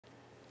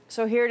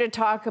So here to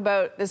talk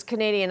about this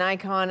Canadian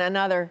icon,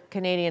 another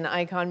Canadian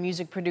icon,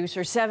 music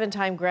producer,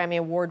 7-time Grammy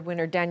Award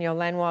winner Daniel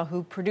Lanois,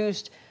 who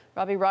produced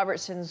Robbie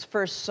Robertson's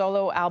first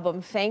solo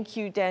album. Thank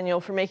you,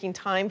 Daniel, for making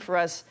time for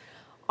us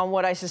on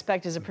what I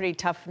suspect is a pretty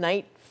tough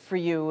night for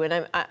you.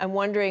 And I'm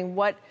wondering,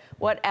 what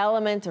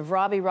element of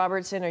Robbie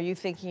Robertson are you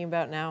thinking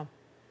about now?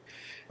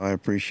 I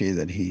appreciate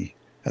that he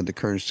had the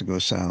courage to go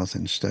south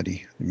and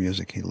study the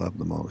music he loved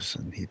the most,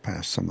 and he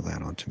passed some of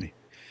that on to me.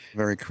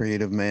 Very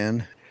creative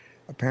man.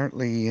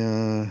 Apparently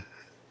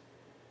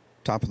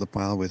top of the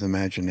pile with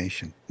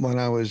imagination. When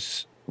I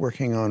was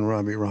working on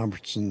Robbie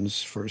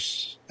Robertson's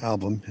first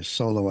album, his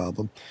solo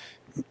album,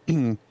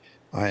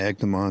 I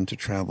egged him on to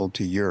travel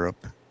to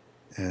Europe,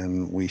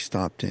 and we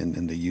stopped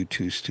in the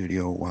U2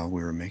 studio while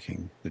we were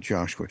making the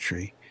Joshua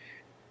Tree.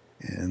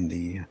 And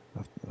the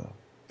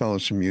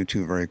fellows from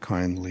U2 very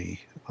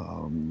kindly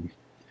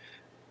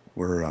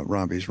were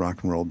Robbie's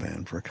rock and roll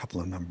band for a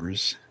couple of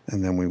numbers.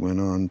 And then we went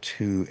on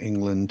to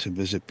England to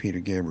visit Peter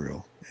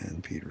Gabriel,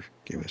 and Peter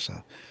gave us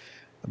a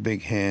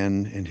big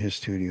hand in his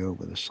studio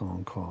with a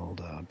song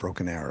called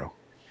Broken Arrow.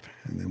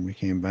 And then we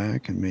came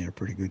back and made a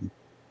pretty good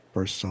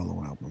first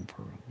solo album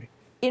for Robbie.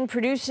 In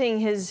producing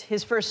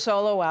his first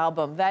solo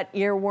album, that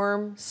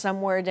earworm,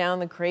 Somewhere Down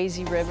the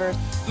Crazy River.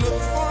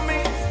 Look for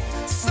me,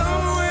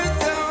 somewhere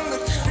down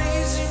the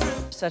crazy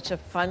river. Such a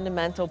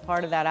fundamental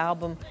part of that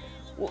album.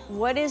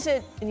 What is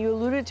it, and you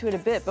alluded to it a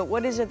bit, but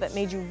what is it that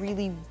made you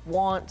really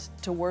want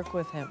to work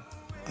with him?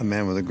 A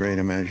man with a great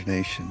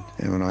imagination.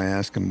 And when I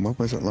asked him, what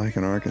was it like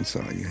in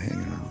Arkansas, you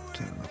hanging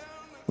out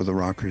with the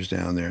rockers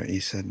down there?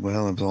 He said,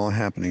 well, it was all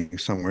happening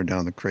somewhere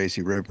down the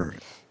crazy river.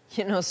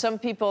 You know, some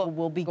people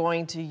will be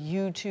going to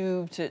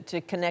YouTube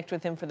to connect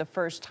with him for the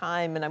first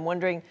time, and I'm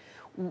wondering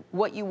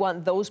what you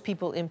want those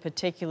people in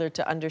particular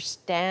to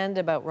understand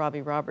about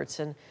Robbie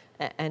Robertson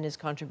and his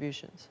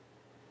contributions.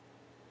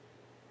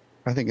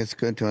 I think it's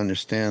good to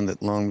understand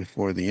that long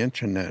before the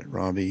internet,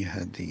 Robbie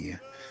had the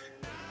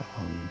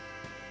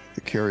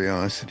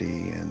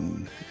curiosity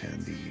and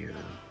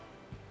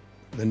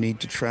the need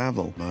to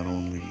travel, not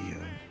only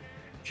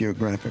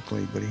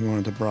geographically, but he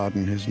wanted to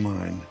broaden his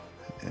mind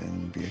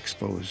and be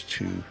exposed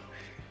to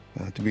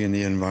be in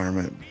the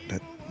environment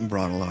that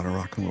brought a lot of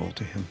rock and roll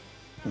to him.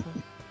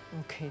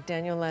 Okay,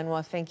 Daniel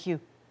Lanois, thank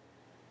you.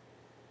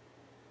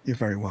 You're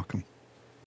very welcome.